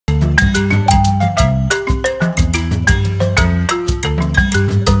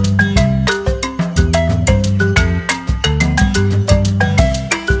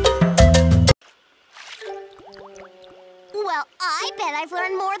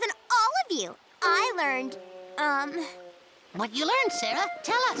I learned, What you learned, Sarah?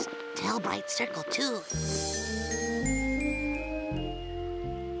 Tell us. Tell Bright Circle, too.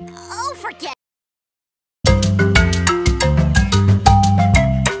 Oh, forget.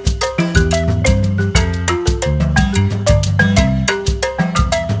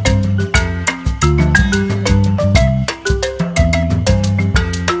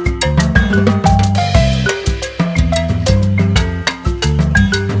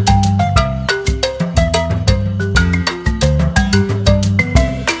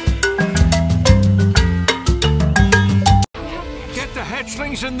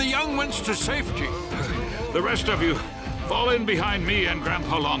 And the young ones to safety. The rest of you, fall in behind me and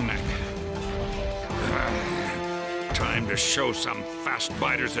Grandpa Longneck. Time to show some fast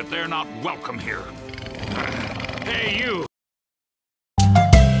biters that they're not welcome here. Hey, you!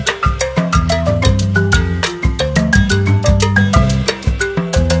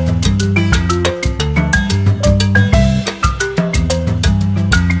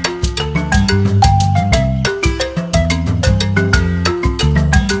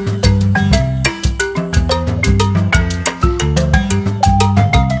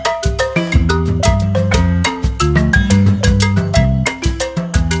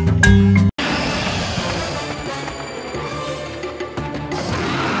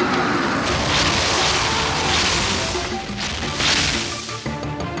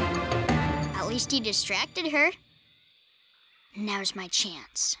 He distracted her. Now's my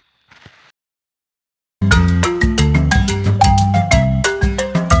chance.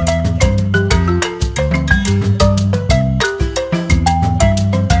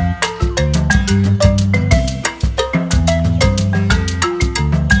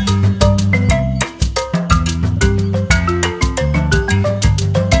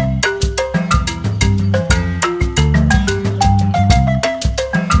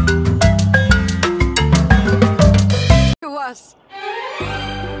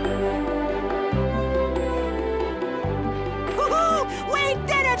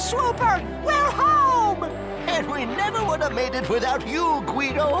 Swooper! We're home! And we never would have made it without you,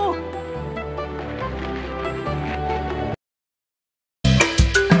 Guido!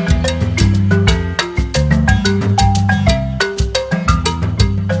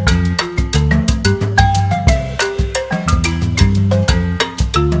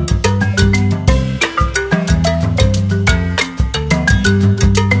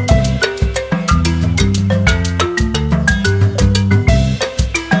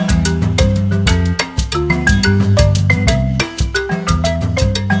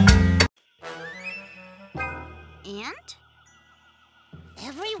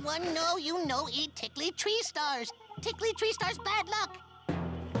 Everyone know you no eat tickly tree stars. Tickly tree stars bad luck.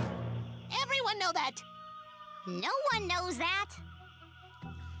 Everyone know that. No one knows that.